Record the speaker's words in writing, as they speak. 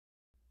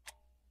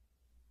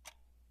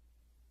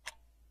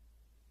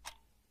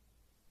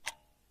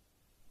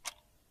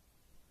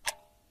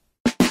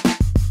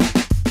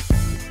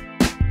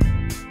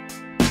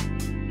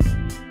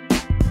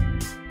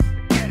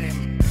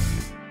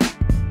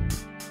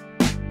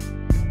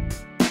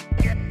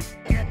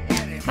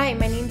Hi,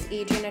 my name's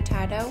Adrian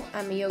Attardo.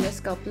 I'm a yoga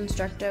sculpt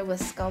instructor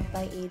with Sculpt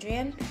by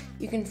Adrian.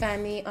 You can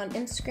find me on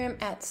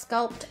Instagram at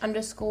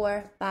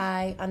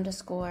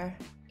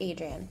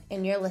sculpt_by_Adrian.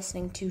 And you're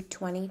listening to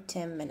 20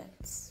 Tim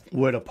Minutes.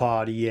 Where the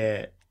party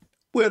at?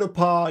 Where the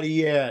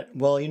party at?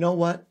 Well, you know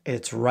what?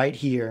 It's right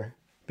here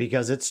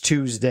because it's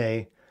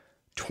Tuesday,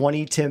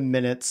 20 Tim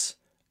Minutes,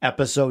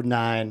 episode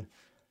 9.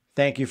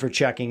 Thank you for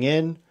checking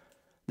in.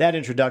 That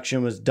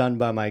introduction was done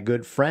by my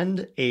good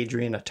friend,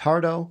 Adrian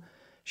Attardo.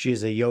 She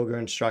is a yoga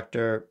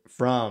instructor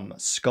from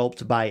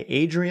Sculpt by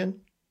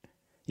Adrian.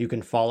 You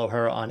can follow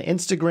her on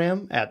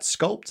Instagram at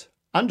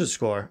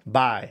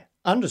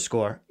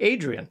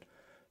sculpt_by_Adrian.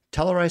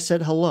 Tell her I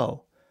said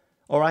hello.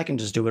 Or I can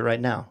just do it right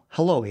now.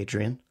 Hello,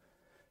 Adrian.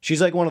 She's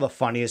like one of the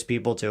funniest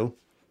people too.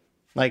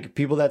 Like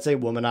people that say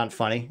women aren't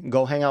funny,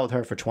 go hang out with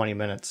her for 20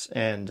 minutes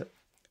and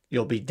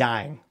you'll be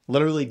dying.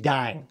 Literally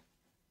dying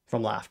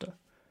from laughter.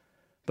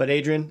 But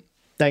Adrian,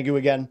 thank you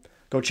again.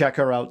 Go check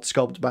her out,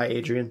 Sculpt by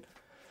Adrian.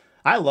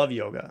 I love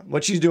yoga.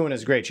 What she's doing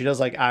is great. She does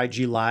like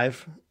IG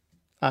Live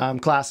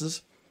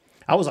classes.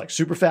 I was like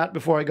super fat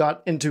before I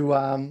got into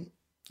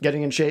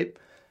getting in shape.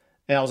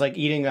 And I was like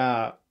eating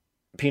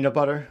peanut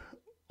butter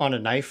on a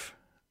knife.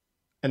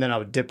 And then I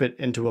would dip it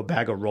into a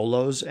bag of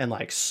Rolos and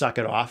like suck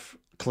it off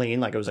clean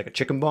like it was like a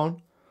chicken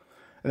bone.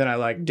 And then I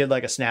like did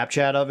like a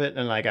Snapchat of it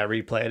and like I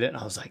replayed it. And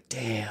I was like,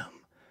 damn,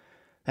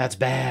 that's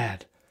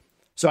bad.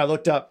 So I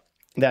looked up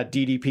that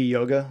DDP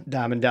Yoga,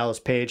 Diamond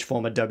Dallas Page,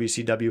 former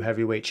WCW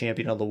heavyweight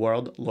champion of the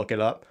world. Look it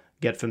up.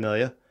 Get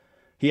familiar.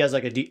 He has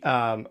like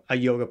a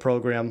yoga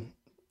program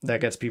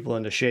that gets people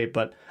into shape,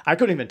 but I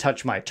couldn't even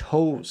touch my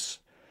toes.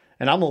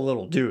 And I'm a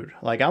little dude.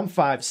 Like I'm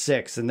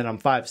 5'6", and then I'm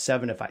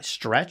 5'7" if I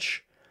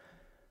stretch.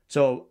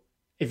 So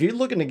if you're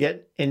looking to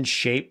get in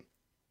shape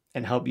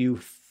and help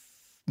you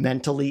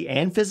mentally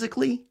and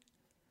physically,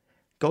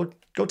 go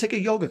take a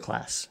yoga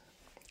class.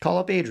 Call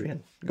up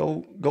Adrian.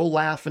 Go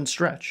laugh and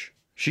stretch.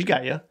 She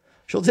got you.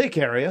 She'll take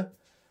care of you.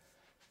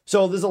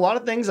 So there's a lot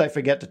of things I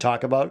forget to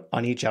talk about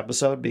on each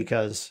episode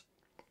because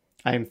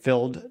I am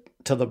filled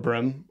to the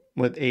brim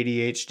with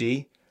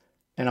ADHD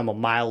and I'm a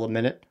mile a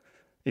minute.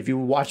 If you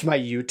watch my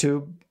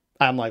YouTube,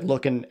 I'm like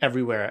looking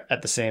everywhere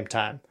at the same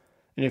time.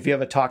 And if you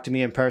ever talk to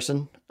me in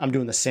person, I'm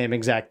doing the same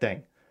exact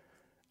thing.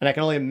 And I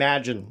can only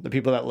imagine the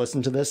people that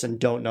listen to this and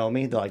don't know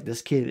me, they're like,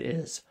 this kid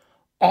is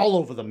all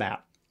over the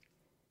map.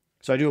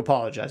 So I do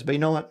apologize. But you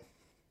know what?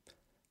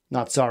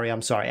 Not sorry,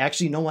 I'm sorry.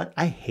 Actually, you know what?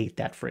 I hate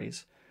that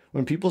phrase.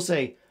 When people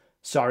say,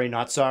 sorry,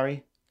 not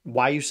sorry,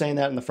 why are you saying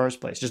that in the first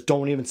place? Just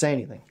don't even say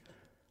anything.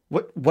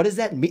 What does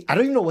that mean? I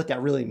don't even know what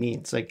that really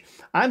means. Like,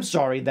 I'm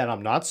sorry that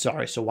I'm not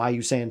sorry, so why are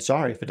you saying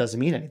sorry if it doesn't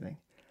mean anything?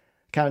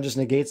 Kind of just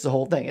negates the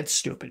whole thing. It's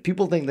stupid.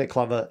 People think they're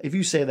clever. If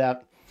you say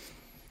that,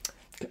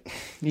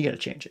 you got to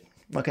change it.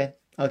 Okay?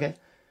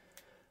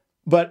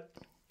 But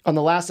on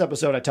the last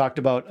episode, I talked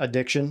about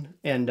addiction,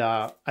 and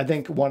I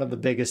think one of the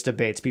biggest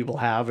debates people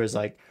have is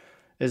like,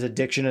 is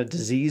addiction a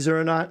disease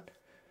or not?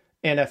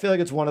 And I feel like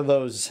it's one of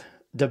those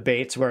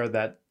debates where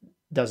that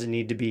doesn't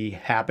need to be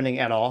happening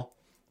at all.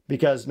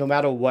 Because no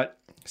matter what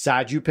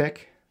side you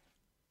pick,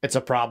 it's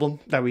a problem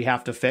that we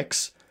have to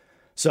fix.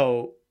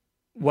 So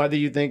whether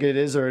you think it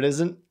is or it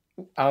isn't,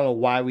 I don't know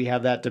why we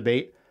have that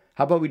debate.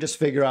 How about we just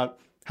figure out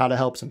how to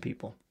help some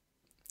people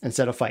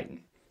instead of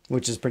fighting,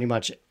 which is pretty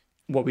much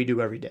what we do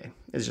every day,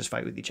 is just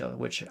fight with each other,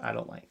 which I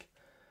don't like.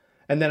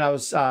 And then I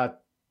was...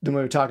 then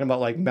we were talking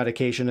about like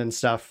medication and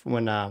stuff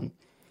when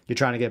you're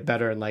trying to get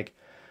better. And like,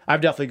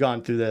 I've definitely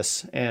gone through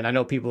this and I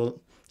know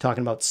people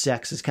talking about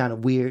sex is kind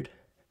of weird.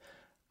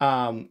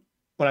 When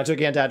I took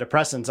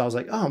antidepressants, I was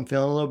like, oh, I'm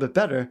feeling a little bit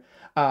better.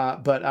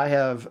 But I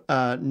have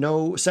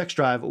no sex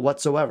drive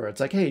whatsoever.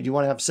 It's like, hey, do you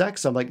want to have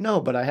sex? I'm like, no,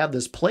 but I have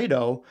this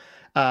Play-Doh.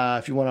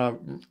 If you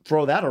want to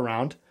throw that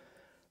around,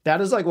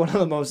 that is like one of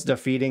the most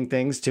defeating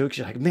things too. Cause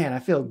you're like, man, I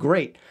feel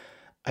great.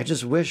 I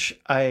just wish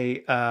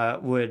I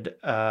would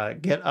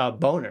get a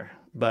boner,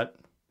 but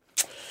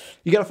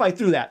you got to fight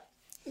through that.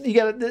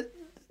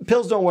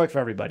 Pills don't work for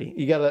everybody.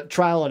 You got to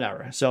trial and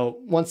error. So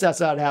once that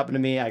started happening to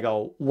me, I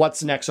go,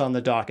 what's next on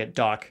the docket,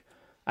 doc?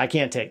 I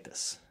can't take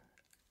this.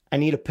 I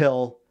need a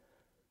pill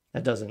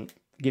that doesn't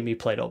give me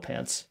Play-Doh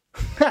pants.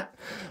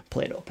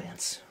 Play-Doh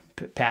pants.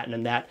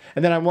 Patenting that.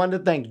 And then I wanted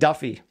to thank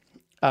Duffy.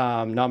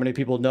 Not many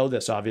people know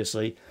this,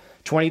 obviously.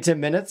 20 Tim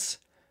Minutes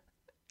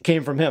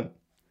came from him.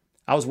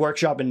 I was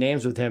workshopping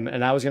names with him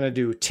and I was going to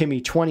do Timmy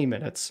 20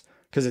 minutes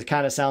because it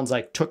kind of sounds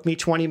like took me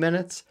 20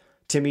 minutes,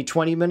 Timmy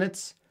 20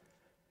 minutes.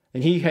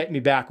 And he hit me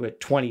back with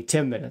 20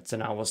 Tim minutes.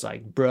 And I was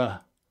like,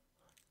 bruh,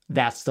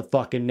 that's the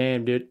fucking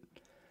name, dude.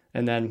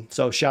 And then,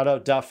 so shout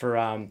out Duff for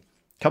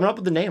coming up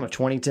with the name of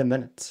 20 Tim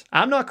minutes.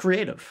 I'm not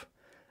creative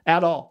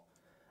at all.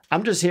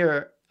 I'm just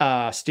here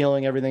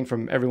stealing everything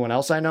from everyone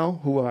else I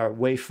know who are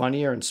way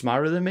funnier and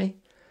smarter than me.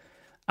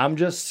 I'm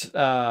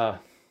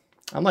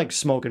like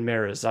smoke and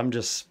mirrors. I'm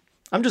just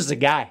a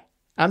guy.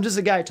 I'm just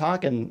a guy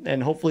talking,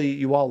 and hopefully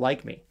you all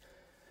like me.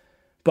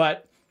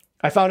 But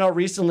I found out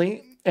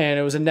recently, and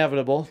it was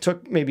inevitable. It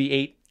took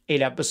maybe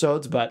eight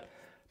episodes, but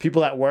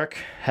people at work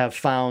have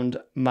found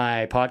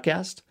my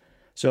podcast.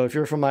 So if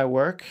you're from my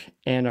work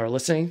and are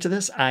listening to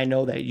this, I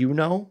know that you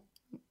know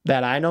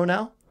that I know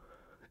now.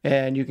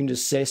 And you can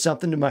just say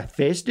something to my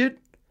face, dude.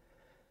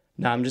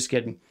 No, I'm just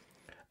kidding.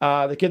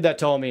 The kid that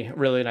told me,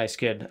 really nice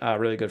kid,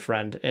 really good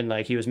friend. And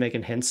like, he was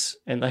making hints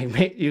and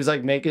like, he was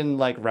like making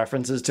like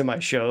references to my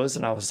shows.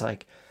 And I was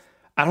like,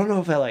 I don't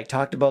know if I like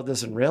talked about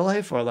this in real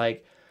life or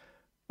like,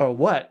 or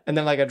what. And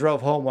then like I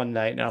drove home one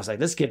night and I was like,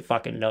 this kid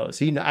fucking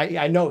knows.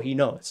 I know he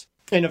knows.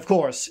 And of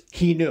course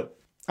he knew.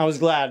 I was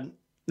glad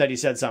that he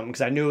said something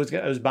because I knew it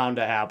was bound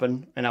to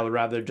happen. And I would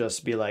rather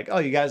just be like, oh,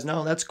 you guys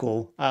know, that's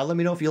cool. Let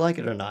me know if you like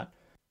it or not.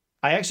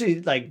 I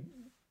actually like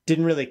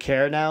didn't really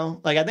care now.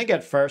 Like I think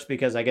at first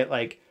because I get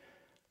like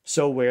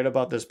so weird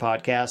about this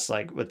podcast,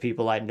 like with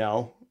people I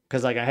know.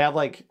 Cause like I have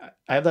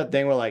that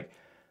thing where like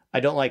I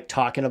don't like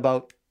talking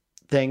about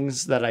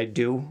things that I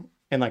do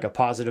in like a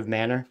positive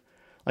manner.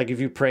 Like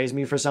if you praise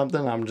me for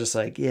something, I'm just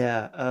like,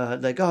 yeah,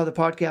 like, oh, the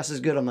podcast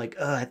is good. I'm like,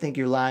 I think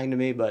you're lying to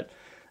me. But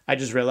I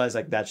just realized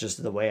like that's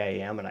just the way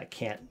I am and I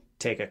can't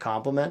take a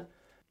compliment.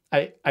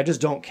 I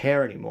just don't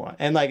care anymore.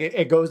 And like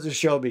it goes to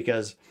show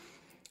because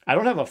I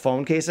don't have a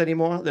phone case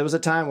anymore. There was a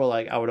time where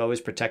like I would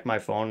always protect my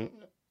phone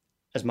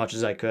as much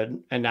as I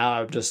could. And now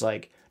I'm just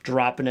like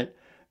dropping it.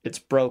 It's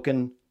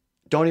broken.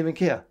 Don't even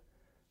care.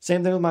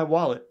 Same thing with my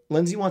wallet.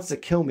 Lindsay wants to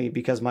kill me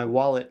because my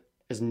wallet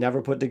is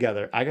never put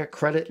together. I got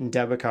credit and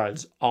debit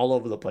cards all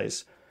over the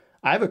place.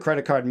 I have a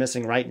credit card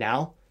missing right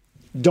now.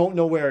 Don't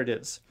know where it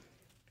is.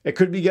 It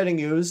could be getting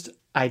used.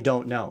 I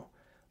don't know.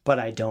 But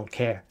I don't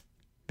care.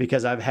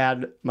 Because I've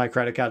had my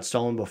credit card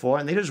stolen before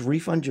and they just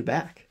refund you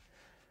back.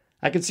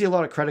 I can see a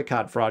lot of credit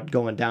card fraud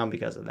going down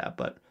because of that,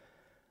 but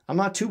I'm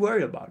not too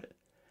worried about it.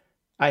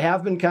 I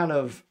have been kind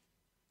of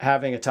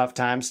having a tough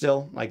time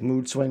still, like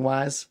mood swing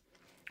wise.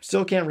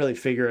 Still can't really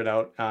figure it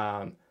out.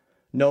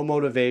 No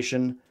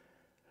motivation.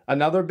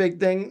 Another big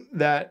thing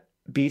that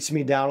beats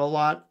me down a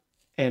lot,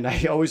 and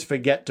I always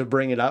forget to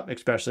bring it up,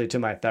 especially to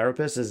my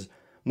therapist, is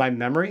my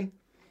memory.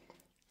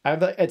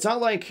 It's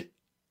not like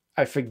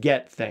I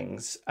forget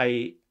things.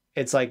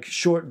 It's like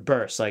short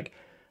bursts. Like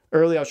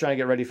early, I was trying to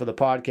get ready for the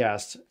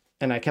podcast,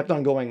 and I kept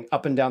on going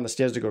up and down the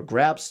stairs to go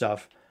grab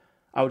stuff.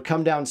 I would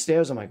come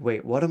downstairs. I'm like,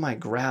 wait, what am I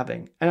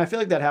grabbing? And I feel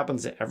like that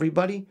happens to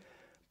everybody,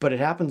 but it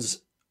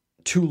happens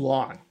too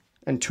long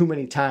and too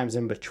many times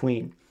in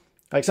between.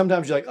 Like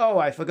sometimes you're like, oh,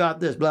 I forgot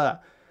this, blah.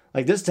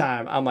 Like this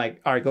time, I'm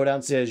like, all right, go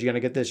downstairs. You're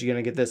going to get this. You're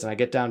going to get this. And I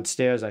get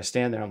downstairs. I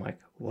stand there. I'm like,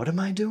 what am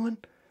I doing?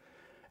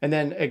 And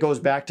then it goes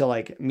back to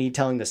like me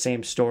telling the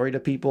same story to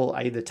people.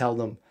 I either tell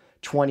them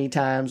 20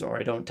 times or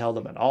I don't tell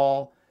them at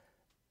all.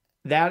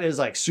 That is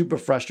like super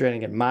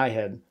frustrating in my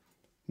head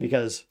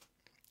because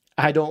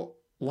I don't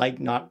like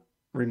not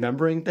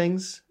remembering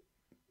things.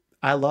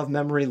 I love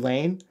memory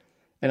lane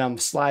and I'm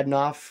sliding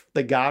off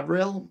the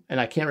guardrail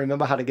and I can't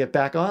remember how to get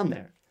back on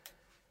there.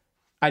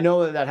 I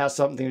know that has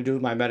something to do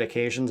with my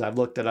medications. I've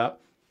looked it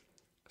up.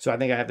 So I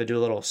think I have to do a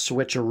little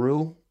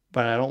switcheroo,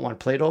 but I don't want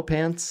Play-Doh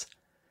pants.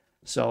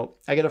 So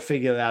I got to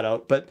figure that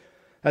out. But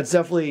that's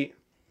definitely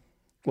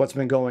what's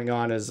been going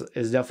on is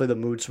definitely the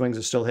mood swings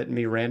are still hitting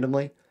me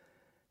randomly.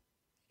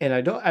 And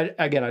I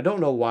don't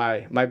know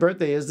why. My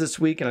birthday is this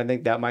week, and I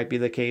think that might be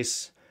the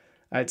case.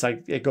 It's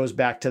like, it goes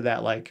back to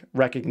that like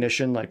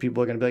recognition. Like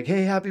people are going to be like,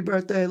 hey, happy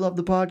birthday. I love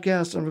the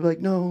podcast. And I'm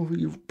like, no,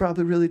 you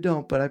probably really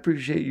don't, but I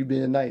appreciate you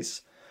being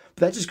nice.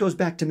 But that just goes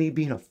back to me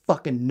being a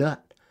fucking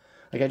nut.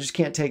 Like I just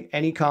can't take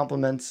any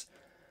compliments.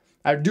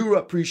 I do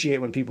appreciate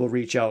when people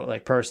reach out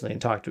like personally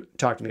and talk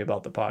to me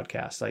about the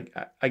podcast. Like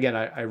again,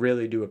 I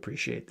really do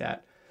appreciate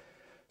that.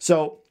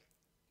 So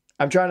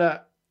I'm trying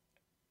to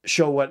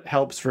show what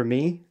helps for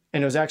me.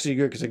 And it was actually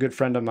good because a good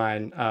friend of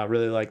mine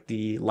really liked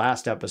the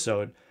last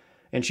episode.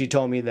 And she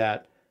told me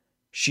that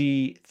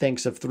she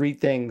thinks of 3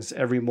 things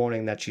every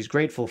morning that she's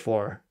grateful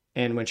for.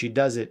 And when she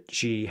does it,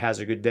 she has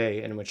a good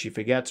day. And when she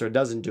forgets or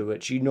doesn't do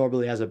it, she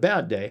normally has a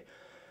bad day.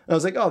 And I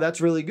was like, oh, that's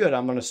really good.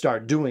 I'm going to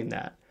start doing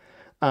that.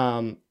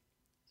 And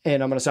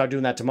I'm going to start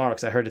doing that tomorrow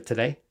because I heard it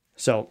today.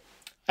 So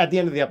at the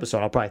end of the episode,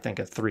 I'll probably think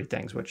of 3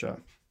 things, which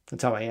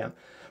that's how I am.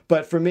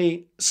 But for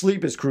me,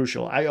 sleep is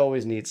crucial. I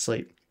always need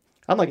sleep.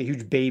 I'm like a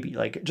huge baby.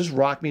 Like just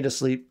rock me to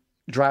sleep,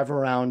 drive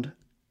around,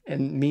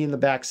 and me in the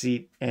back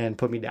seat and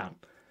put me down.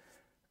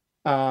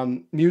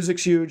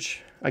 Music's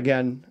huge.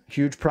 Again,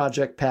 huge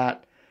Project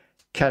Pat,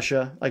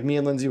 Kesha. Like me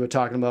and Lindsay were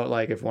talking about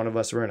like if one of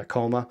us were in a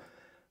coma.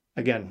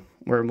 Again,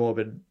 we're a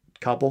morbid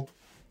couple.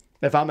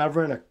 If I'm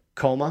ever in a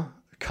coma,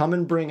 come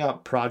and bring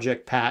up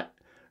Project Pat,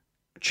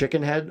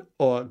 Chicken Head,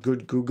 or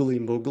Good Googly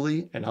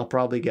Moogly, and I'll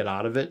probably get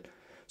out of it.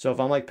 So if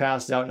I'm like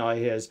passed out and all I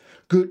hear is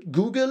Good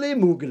Googly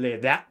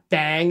Moogly, that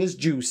thing is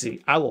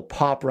juicy, I will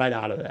pop right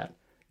out of that.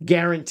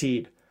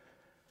 Guaranteed.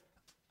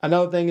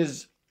 Another thing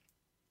is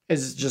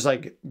just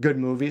like good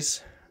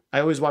movies. I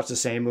always watch the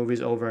same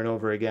movies over and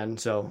over again,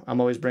 so I'm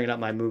always bringing up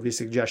my movie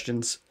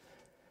suggestions.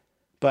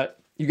 But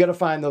you got to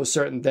find those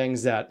certain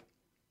things that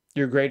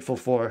you're grateful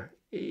for,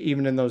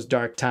 even in those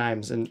dark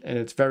times. And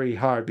it's very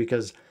hard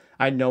because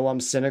I know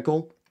I'm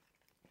cynical,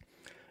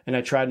 and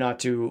I try not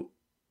to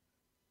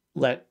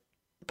let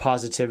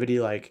positivity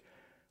like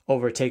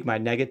overtake my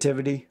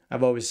negativity.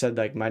 I've always said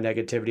like my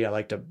negativity, I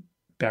like to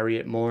bury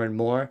it more and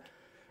more.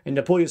 And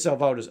to pull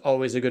yourself out is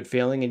always a good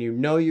feeling, and you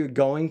know you're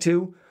going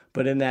to,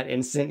 but in that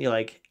instant, you're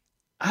like,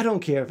 I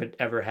don't care if it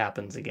ever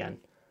happens again.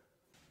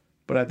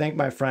 But I thank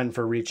my friend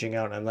for reaching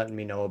out and letting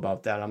me know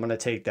about that. I'm going to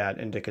take that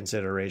into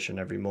consideration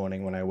every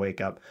morning when I wake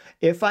up.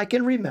 If I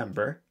can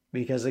remember,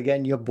 because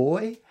again, your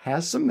boy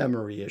has some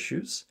memory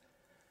issues.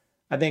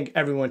 I think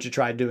everyone should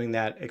try doing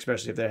that,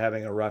 especially if they're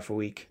having a rough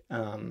week.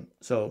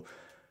 So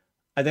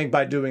I think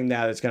by doing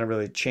that, it's going to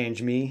really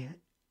change me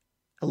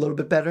a little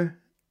bit better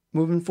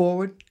moving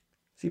forward.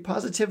 See,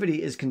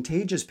 positivity is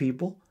contagious,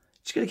 people.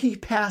 Just got to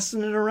keep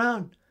passing it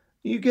around.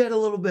 You get a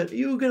little bit,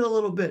 you get a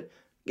little bit,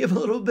 give a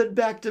little bit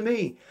back to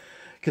me.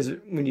 Because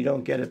when you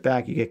don't get it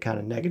back, you get kind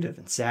of negative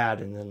and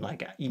sad. And then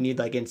like you need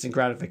like instant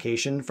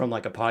gratification from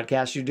like a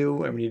podcast you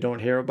do. And when you don't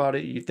hear about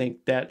it, you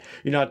think that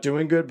you're not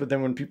doing good. But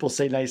then when people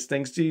say nice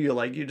things to you, you're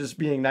like, you're just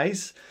being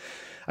nice.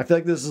 I feel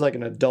like this is like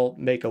an adult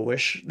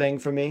make-a-wish thing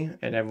for me.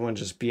 And everyone's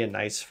just being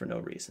nice for no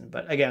reason.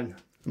 But again,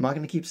 I'm not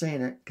going to keep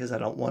saying it because I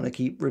don't want to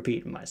keep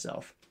repeating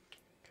myself.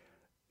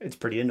 It's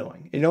pretty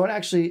annoying. You know what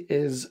actually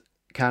is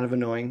kind of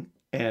annoying?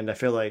 And I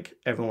feel like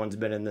everyone's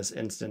been in this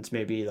instance,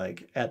 maybe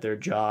like at their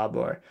job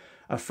or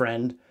a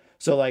friend.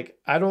 So like,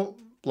 I don't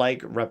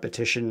like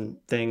repetition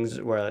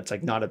things where it's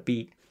like not a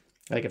beat.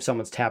 Like if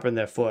someone's tapping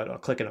their foot or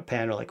clicking a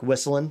pen or like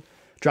whistling,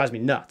 drives me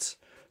nuts.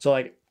 So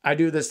like I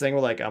do this thing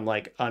where like I'm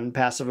like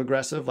unpassive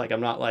aggressive. Like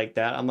I'm not like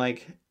that. I'm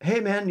like, hey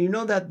man, you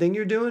know that thing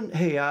you're doing?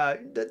 Hey,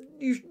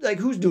 you like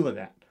who's doing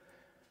that?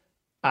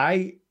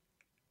 It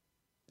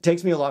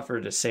takes me a lot for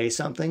her to say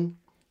something.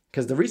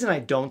 Because the reason I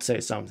don't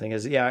say something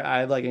is, yeah, I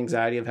have like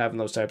anxiety of having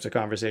those types of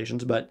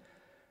conversations, but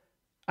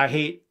I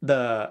hate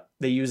they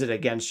use it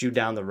against you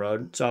down the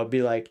road. So I'll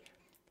be like,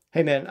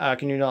 hey man,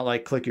 can you not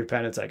like click your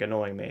pen? It's like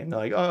annoying me. And they're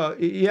like, oh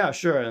yeah,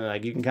 sure. And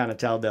like, you can kind of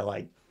tell they're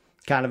like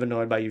kind of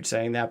annoyed by you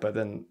saying that, but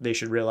then they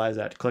should realize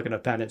that clicking a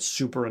pen is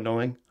super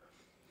annoying.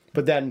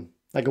 But then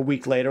like a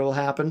week later will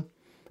happen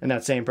and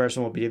that same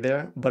person will be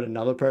there, but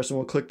another person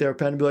will click their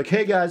pen and be like,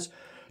 hey guys,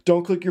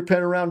 don't click your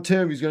pen around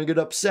Tim. He's going to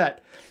get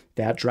upset.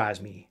 That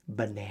drives me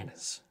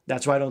bananas.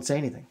 That's why I don't say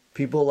anything.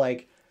 People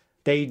like,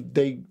 they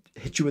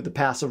hit you with the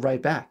passive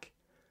right back.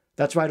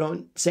 That's why I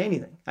don't say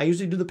anything. I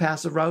usually do the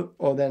passive route,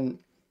 or then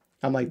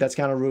I'm like, that's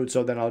kind of rude,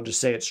 so then I'll just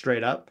say it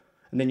straight up,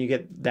 and then you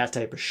get that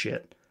type of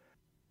shit.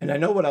 And I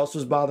know what else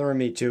was bothering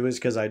me too is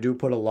because I do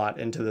put a lot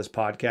into this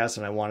podcast,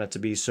 and I want it to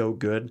be so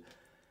good,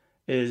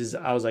 is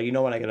I was like, you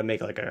know what, I got to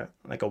make like a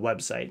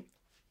website.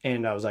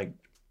 And I was like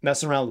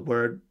messing around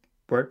with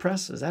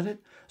WordPress, is that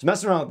it? I was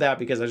messing around with that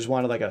because I just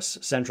wanted like a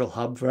central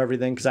hub for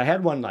everything. Because I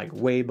had one like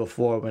way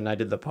before when I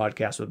did the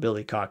podcast with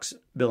Billy Cox,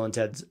 Bill and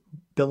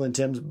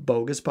Tim's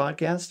Bogus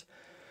Podcast.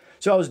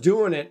 So I was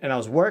doing it and I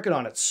was working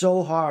on it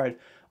so hard,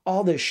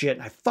 all this shit.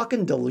 And I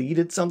fucking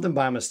deleted something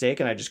by mistake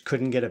and I just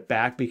couldn't get it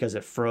back because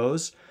it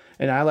froze.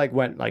 And I like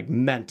went like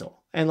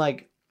mental. And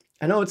like,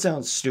 I know it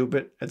sounds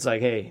stupid. It's like,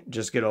 hey,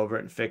 just get over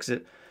it and fix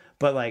it.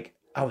 But like,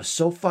 I was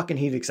so fucking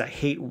heated because I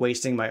hate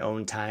wasting my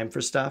own time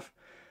for stuff.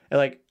 And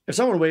like, if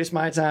someone wastes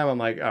my time, I'm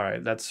like, all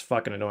right, that's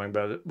fucking annoying.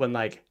 But when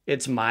like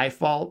it's my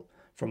fault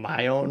for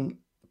my own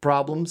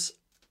problems,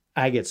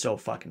 I get so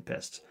fucking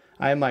pissed.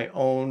 I am my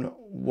own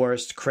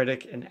worst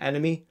critic and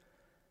enemy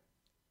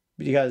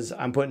because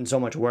I'm putting so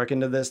much work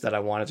into this that I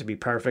want it to be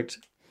perfect.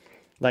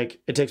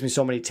 Like it takes me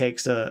so many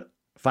takes to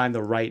find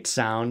the right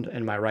sound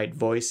and my right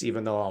voice,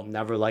 even though I'll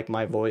never like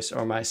my voice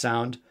or my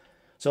sound.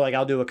 So like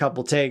I'll do a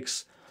couple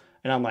takes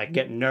and I'm like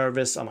getting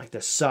nervous. I'm like,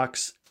 this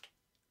sucks.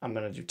 I'm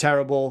going to do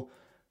terrible.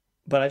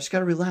 But I just got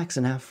to relax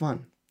and have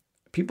fun.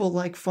 People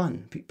like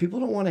fun.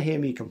 People don't want to hear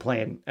me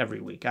complain every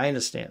week. I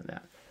understand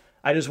that.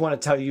 I just want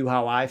to tell you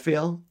how I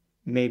feel.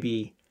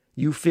 Maybe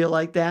you feel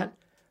like that.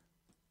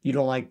 You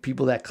don't like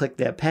people that click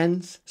their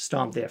pens,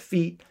 stomp their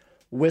feet,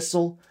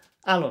 whistle.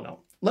 I don't know.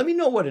 Let me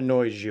know what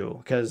annoys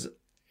you because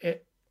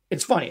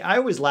it's funny. I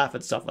always laugh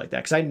at stuff like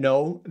that because I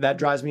know that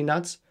drives me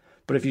nuts.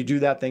 But if you do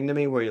that thing to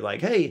me where you're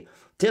like, hey,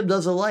 Tim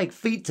doesn't like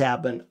feet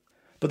tapping.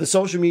 But the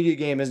social media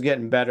game is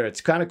getting better.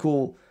 It's kind of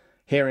cool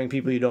hearing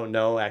people you don't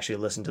know actually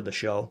listen to the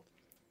show.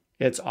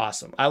 It's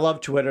awesome. I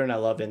love Twitter and I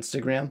love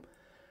Instagram.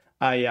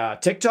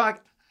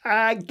 TikTok,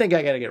 I think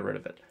I got to get rid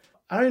of it.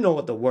 I don't even know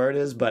what the word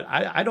is, but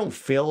I don't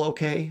feel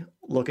okay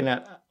looking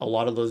at a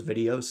lot of those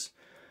videos.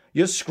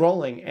 You're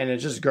scrolling and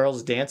it's just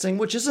girls dancing,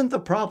 which isn't the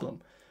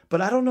problem.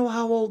 But I don't know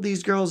how old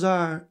these girls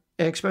are,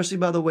 especially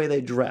by the way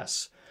they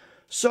dress.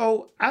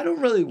 So I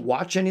don't really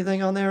watch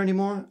anything on there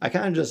anymore. I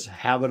kind of just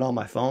have it on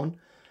my phone.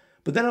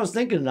 But then I was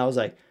thinking and I was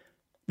like,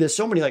 there's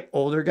so many like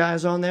older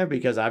guys on there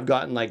because I've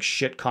gotten like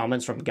shit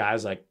comments from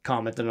guys like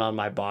commenting on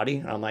my body.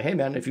 And I'm like, hey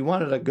man, if you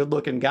wanted a good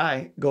looking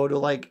guy, go to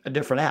like a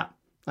different app.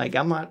 Like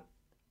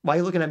why are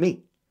you looking at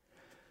me?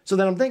 So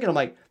then I'm thinking, I'm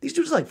like, these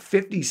dudes are like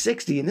 50,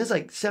 60 and there's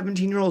like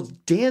 17-year-olds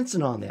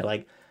dancing on there.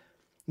 Like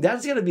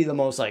that's got to be the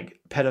most like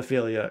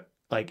pedophilia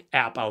like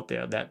app out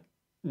there that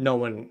no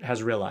one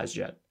has realized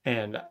yet.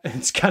 And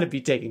it's got to be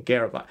taken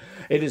care of.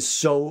 It is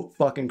so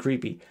fucking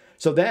creepy.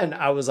 So then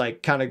I was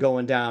like kind of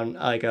going down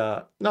like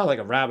a, not like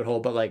a rabbit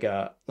hole, but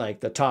like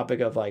the topic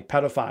of like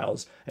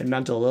pedophiles and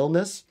mental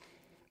illness.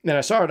 And then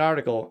I saw an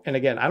article, and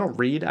again, I don't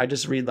read, I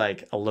just read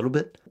like a little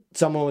bit.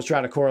 Someone was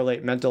trying to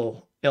correlate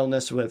mental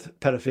illness with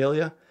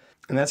pedophilia,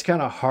 and that's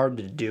kind of hard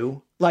to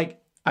do. Like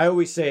I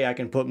always say, I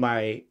can put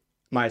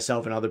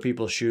myself in other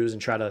people's shoes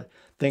and try to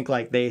think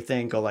like they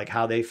think or like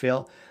how they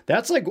feel.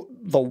 That's like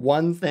the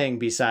one thing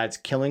besides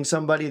killing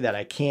somebody that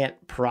I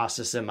can't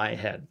process in my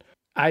head.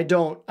 I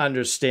don't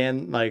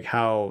understand like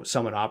how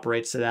someone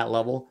operates to that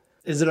level.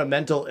 Is it a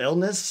mental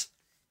illness?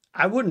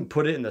 I wouldn't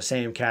put it in the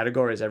same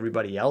category as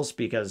everybody else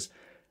because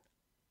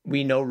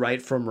we know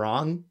right from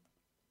wrong.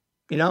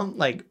 You know,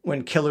 like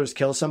when killers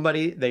kill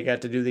somebody, they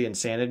get to do the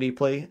insanity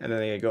plea and then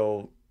they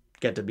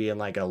get to be in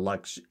like a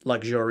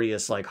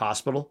luxurious like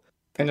hospital.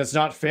 And it's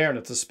not fair, and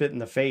it's a spit in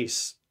the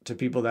face to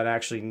people that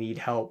actually need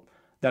help,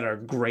 that are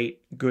great,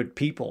 good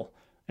people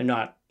and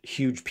not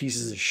huge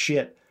pieces of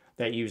shit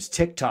that use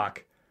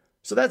TikTok.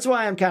 So that's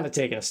why I'm kind of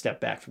taking a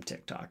step back from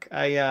TikTok.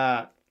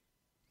 I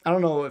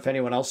don't know if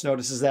anyone else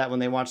notices that when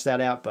they watch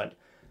that app, but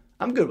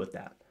I'm good with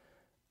that.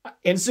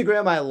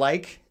 Instagram,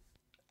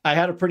 I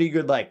had a pretty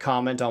good like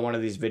comment on one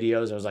of these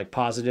videos. It was like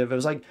positive. It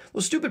was like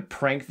those stupid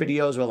prank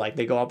videos where like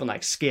they go up and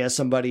like scare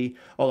somebody,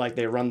 or like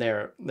they run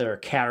their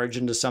carriage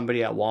into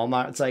somebody at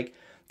Walmart. It's like,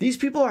 these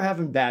people are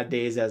having bad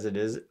days as it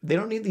is. They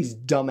don't need these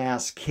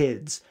dumbass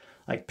kids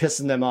like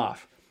pissing them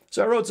off.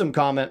 So I wrote some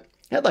comment.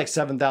 It had like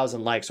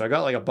 7,000 likes. So I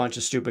got like a bunch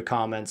of stupid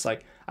comments.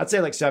 Like I'd say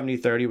like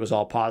 70-30 was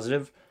all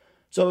positive.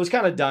 So it was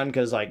kind of done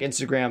because like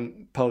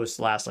Instagram posts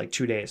last like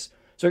 2 days.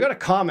 So I got a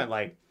comment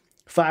like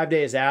 5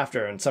 days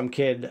after, and some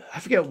kid, I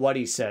forget what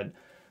he said,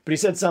 but he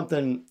said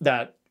something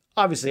that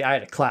obviously I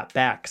had to clap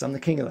back because I'm the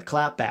king of the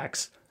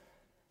clapbacks.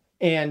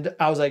 And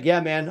I was like,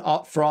 yeah, man,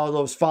 for all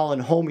those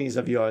fallen homies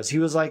of yours. He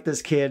was like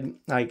this kid,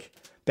 like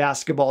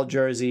basketball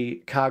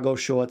jersey, cargo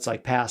shorts,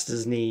 like past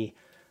his knee.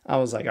 I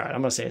was like, all right,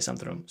 I'm going to say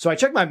something to him. So I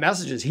checked my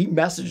messages. He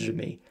messaged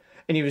me,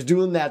 and he was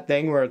doing that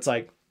thing where it's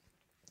like,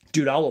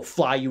 dude, I will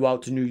fly you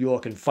out to New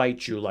York and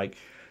fight you. Like,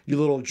 your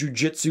little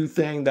jujitsu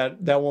thing,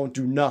 that won't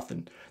do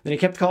nothing. Then he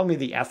kept calling me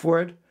the F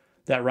word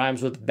that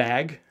rhymes with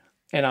bag.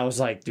 And I was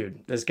like,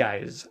 dude, this guy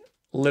is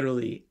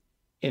literally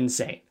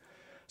insane.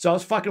 So I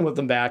was fucking with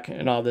him back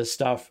and all this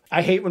stuff.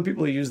 I hate when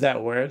people use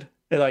that word.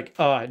 It like,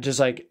 just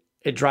like,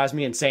 it drives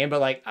me insane.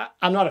 But like,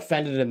 I'm not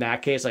offended in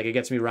that case. Like, it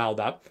gets me riled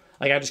up.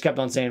 Like, I just kept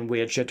on saying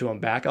weird shit to him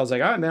back. I was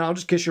like, all right, man, I'll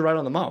just kiss you right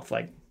on the mouth.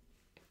 Like,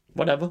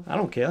 whatever. I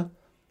don't care.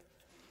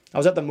 I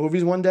was at the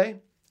movies one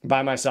day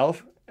by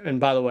myself. And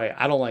by the way,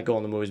 I don't like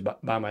going to the movies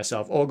by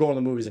myself or going to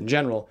the movies in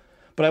general.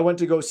 But I went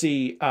to go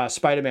see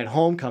Spider-Man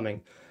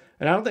Homecoming.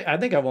 And I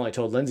think I've only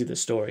told Lindsay this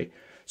story.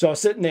 So I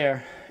was sitting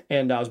there,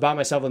 and I was by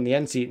myself in the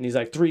end seat, and these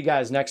like three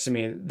guys next to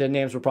me. Their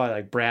names were probably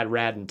like Brad,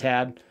 Rad, and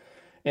Tad.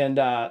 And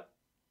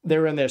they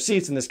were in their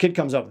seats, and this kid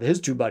comes up with his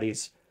two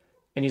buddies.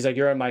 And he's like,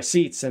 you're in my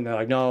seats. And they're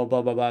like, no,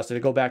 blah, blah, blah. So they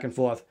go back and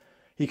forth.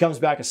 He comes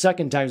back a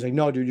second time. He's like,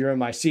 no, dude, you're in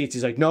my seats.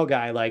 He's like, no,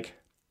 guy, like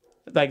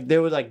they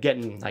were like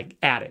getting like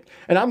at it.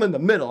 And I'm in the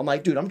middle. I'm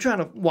like, dude, I'm trying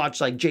to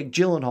watch like Jake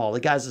Gyllenhaal. The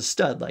guy's a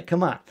stud. Like,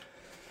 come on.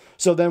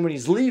 So then when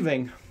he's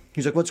leaving,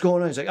 he's like, what's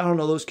going on? He's like, I don't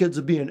know. Those kids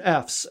are being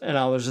Fs. And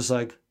I was just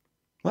like,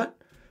 what?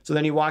 So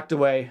then he walked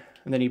away,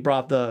 and then he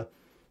brought the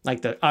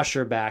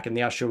usher back, and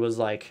the usher was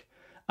like,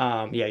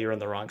 yeah, you're in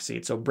the wrong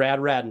seat. So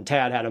Brad, Rad, and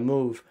Tad had to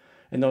move,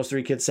 and those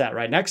three kids sat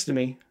right next to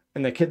me.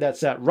 And the kid that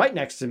sat right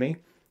next to me,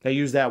 they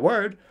used that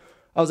word.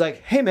 I was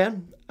like, hey,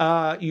 man,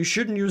 you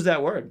shouldn't use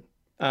that word.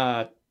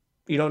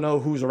 You don't know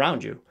who's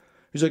around you.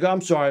 He's like,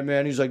 I'm sorry,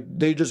 man. He's like,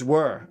 they just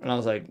were. And I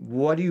was like,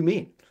 what do you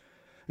mean?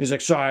 He's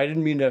like, sorry, I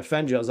didn't mean to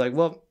offend you. I was like,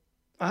 well,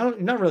 you're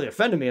not really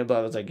offending me, but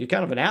I was like, you're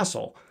kind of an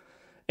asshole.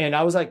 And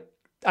I was like,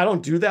 I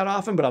don't do that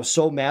often, but I was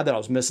so mad that I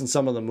was missing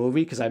some of the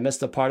movie because I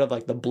missed the part of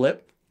like the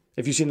blip.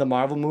 If you've seen the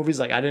Marvel movies,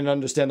 like I didn't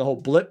understand the whole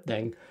blip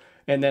thing.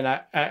 And then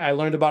I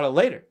learned about it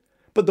later.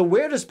 But the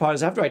weirdest part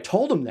is after I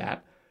told him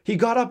that, he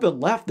got up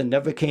and left and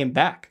never came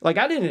back. Like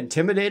I didn't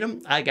intimidate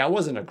him. Like I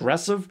wasn't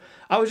aggressive.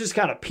 I was just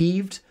kind of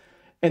peeved.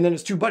 And then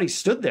his two buddies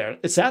sat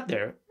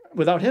there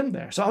without him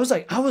there. So I was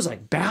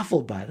like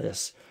baffled by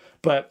this.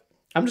 But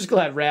I'm just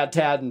glad Rad,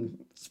 Tad,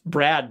 and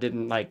Brad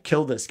didn't like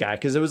kill this guy,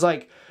 because it was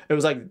like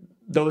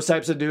those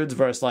types of dudes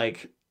versus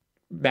like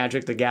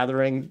Magic the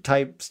Gathering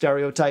type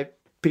stereotype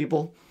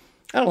people.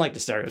 I don't like the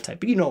stereotype,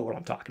 but you know what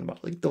I'm talking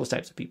about, like those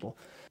types of people.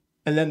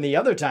 And then the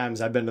other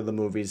times I've been to the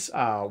movies,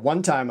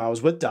 one time I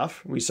was with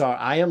Duff. We saw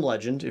I Am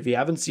Legend. If you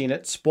haven't seen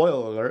it,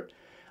 spoiler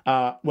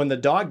alert. When the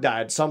dog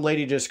died, some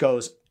lady just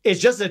goes,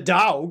 "It's just a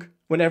dog,"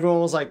 when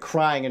everyone was like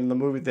crying in the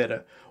movie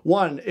theater.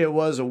 One, it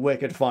was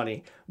wicked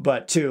funny,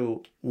 but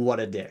two, what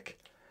a dick.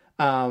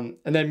 And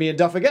then me and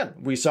Duff again,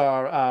 we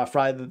saw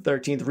Friday the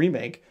 13th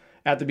remake.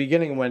 At the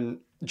beginning when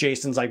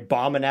Jason's like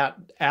bombing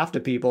after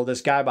people,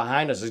 this guy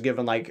behind us is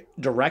giving like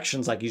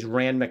directions like he's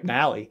Rand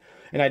McNally.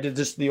 And I did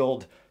just the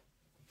old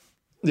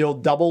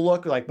double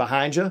look like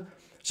behind you.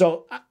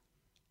 So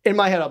in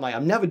my head, I'm like,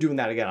 I'm never doing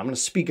that again. I'm going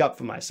to speak up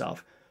for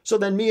myself. So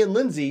then me and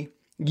Lindsay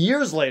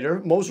Years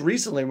later, most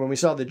recently when we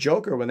saw The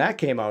Joker, when that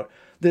came out,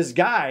 this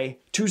guy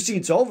 2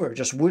 seats over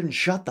just wouldn't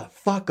shut the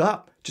fuck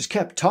up. Just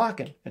kept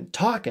talking and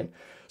talking.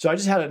 So I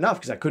just had enough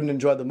because I couldn't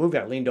enjoy the movie.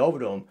 I leaned over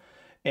to him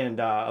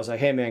and I was like,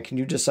 hey man, can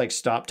you just like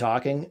stop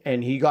talking?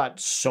 And he got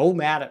so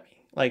mad at me.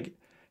 Like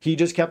he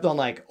just kept on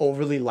like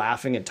overly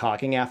laughing and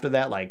talking after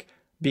that, like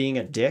being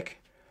a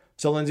dick.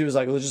 So Lindsay was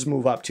like, let's just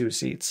move up 2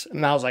 seats.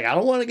 And I was like, I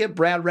don't want to get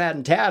Brad, Rad,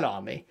 and Tad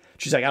on me.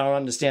 She's like, I don't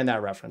understand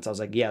that reference. I was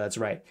like, yeah, that's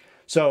right.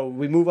 So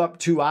we move up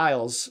 2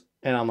 aisles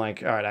and I'm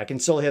like, all right, I can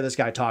still hear this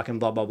guy talking,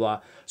 blah, blah,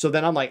 blah. So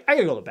then I'm like, I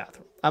gotta go to the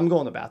bathroom. I'm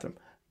going to the bathroom.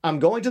 I'm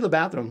going to the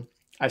bathroom.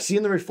 I see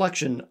in the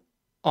reflection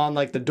on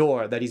like the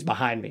door that he's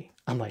behind me.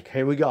 I'm like,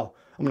 here we go.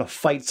 I'm going to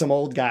fight some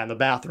old guy in the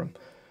bathroom.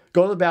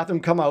 Go to the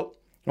bathroom, come out.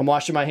 I'm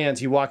washing my hands.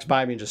 He walks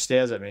by me and just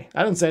stares at me.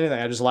 I didn't say anything.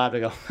 I just laughed.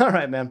 I go, all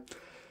right, man.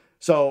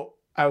 So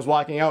I was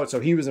walking out. So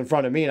he was in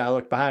front of me and I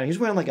looked behind him. He's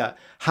wearing like a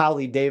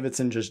Harley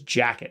Davidson just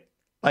jacket.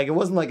 Like it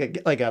wasn't like a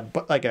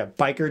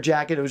biker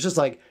jacket. It was just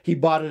like he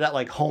bought it at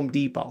like Home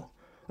Depot.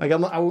 Like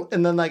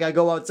and then like I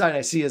go outside and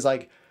I see his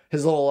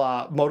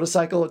little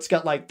motorcycle. It's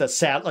got like the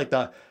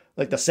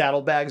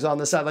saddlebags on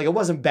the side. Like it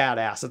wasn't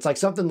badass. It's like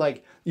something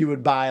like you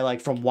would buy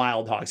like from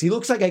Wild Hogs. He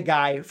looks like a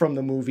guy from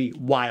the movie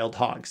Wild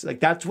Hogs.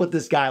 Like that's what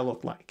this guy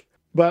looked like.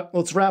 But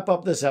let's wrap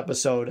up this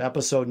episode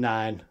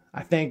 9.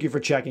 I thank you for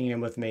checking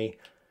in with me.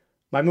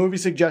 My movie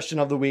suggestion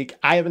of the week,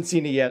 I haven't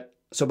seen it yet.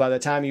 So by the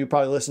time you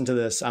probably listen to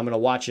this, I'm going to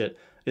watch it,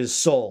 is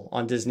Soul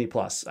on Disney+.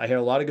 I hear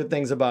a lot of good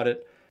things about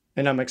it,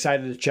 and I'm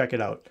excited to check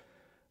it out.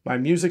 My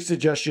music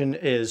suggestion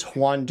is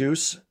Juan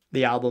Deuce,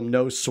 the album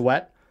No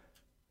Sweat.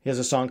 He has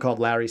a song called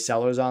Larry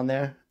Sellers on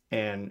there,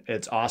 and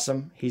it's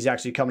awesome. He's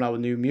actually coming out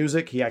with new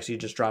music. He actually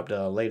just dropped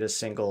a latest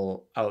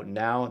single out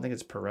now. I think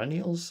it's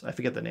Perennials. I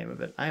forget the name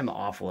of it. I am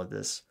awful at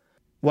this.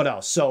 What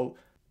else? So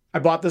I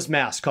bought this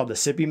mask called the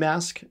Sippy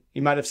Mask.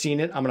 You might have seen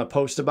it. I'm going to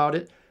post about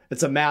it.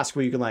 It's a mask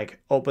where you can like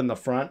open the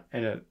front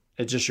and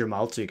it's just your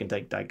mouth, so you can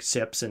take like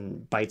sips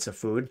and bites of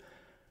food.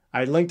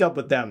 I linked up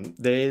with them.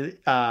 They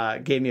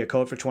gave me a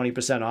code for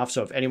 20% off.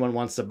 So if anyone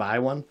wants to buy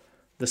one,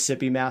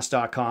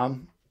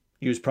 thesippymask.com,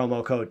 use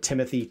promo code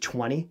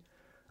Timothy20.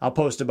 I'll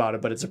post about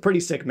it, but it's a pretty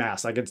sick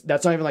mask. Like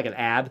that's not even like an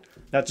ad.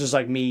 That's just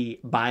like me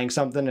buying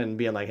something and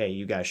being like, hey,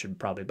 you guys should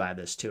probably buy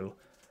this too.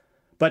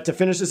 But to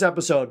finish this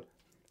episode,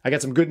 I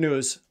got some good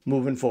news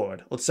moving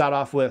forward. Let's start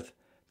off with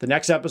the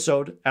next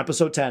episode,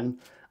 episode 10.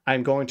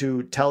 I'm going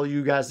to tell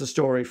you guys the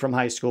story from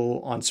high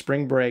school on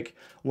spring break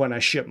when I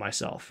shit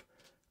myself.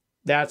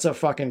 That's a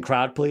fucking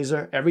crowd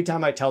pleaser. Every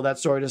time I tell that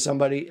story to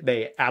somebody,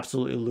 they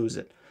absolutely lose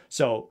it.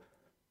 So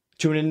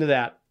tune into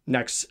that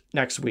next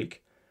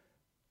week.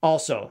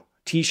 Also,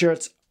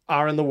 t-shirts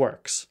are in the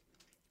works.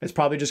 It's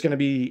probably just going to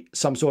be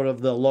some sort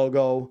of the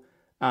logo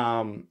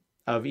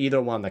of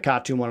either one, the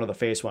cartoon one or the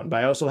face one.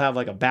 But I also have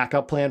like a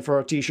backup plan for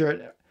a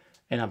t-shirt,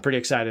 and I'm pretty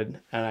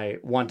excited, and I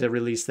want to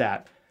release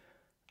that.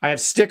 I have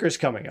stickers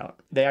coming out.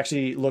 They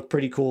actually look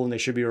pretty cool, and they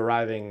should be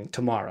arriving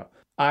tomorrow.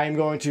 I'm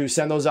going to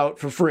send those out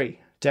for free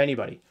to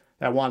anybody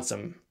that wants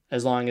them,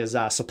 as long as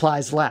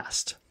supplies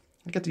last.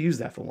 I get to use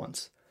that for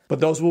once. But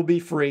those will be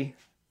free.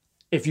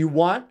 If you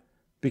want,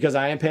 because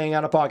I am paying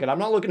out of pocket, I'm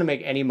not looking to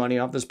make any money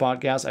off this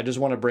podcast. I just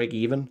want to break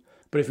even.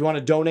 But if you want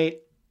to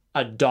donate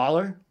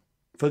 $1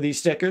 for these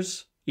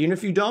stickers, even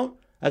if you don't,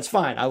 that's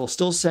fine. I will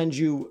still send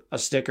you a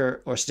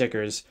sticker or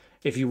stickers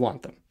if you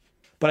want them.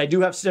 But I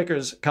do have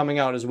stickers coming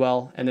out as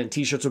well. And then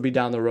t-shirts will be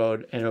down the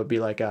road, and it'll be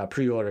like a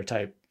pre-order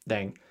type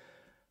thing.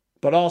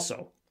 But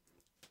also,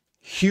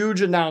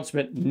 huge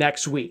announcement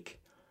next week.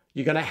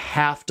 You're going to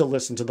have to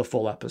listen to the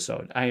full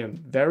episode. I am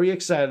very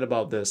excited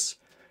about this.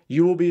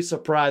 You will be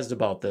surprised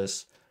about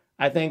this.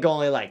 I think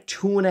only like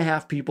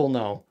 2.5 people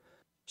know.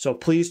 So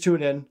please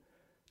tune in.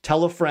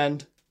 Tell a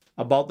friend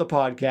about the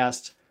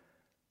podcast.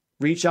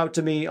 Reach out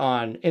to me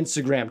on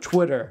Instagram,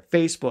 Twitter,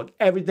 Facebook,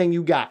 everything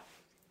you got.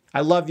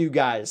 I love you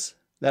guys.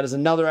 That is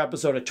another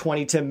episode of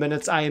 20 Tim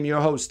Minutes. I am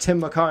your host, Tim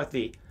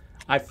McCarthy.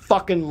 I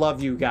fucking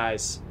love you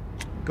guys.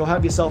 Go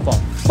have yourself a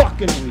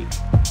fucking week.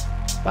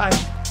 Bye.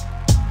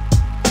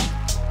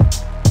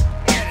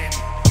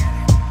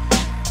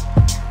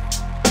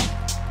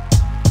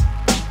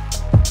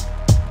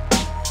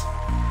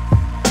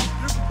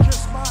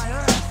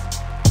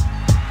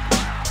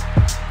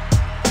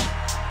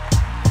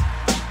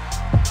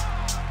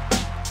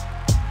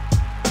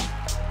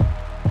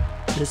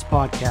 This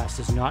podcast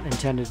is not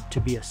intended to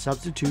be a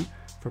substitute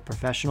for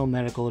professional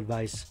medical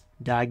advice,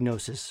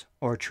 diagnosis,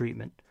 or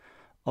treatment.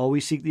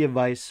 Always seek the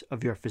advice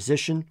of your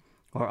physician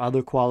or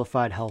other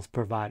qualified health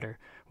provider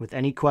with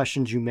any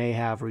questions you may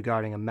have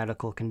regarding a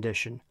medical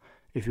condition.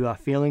 If you are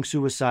feeling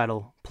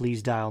suicidal,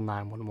 please dial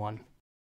 911.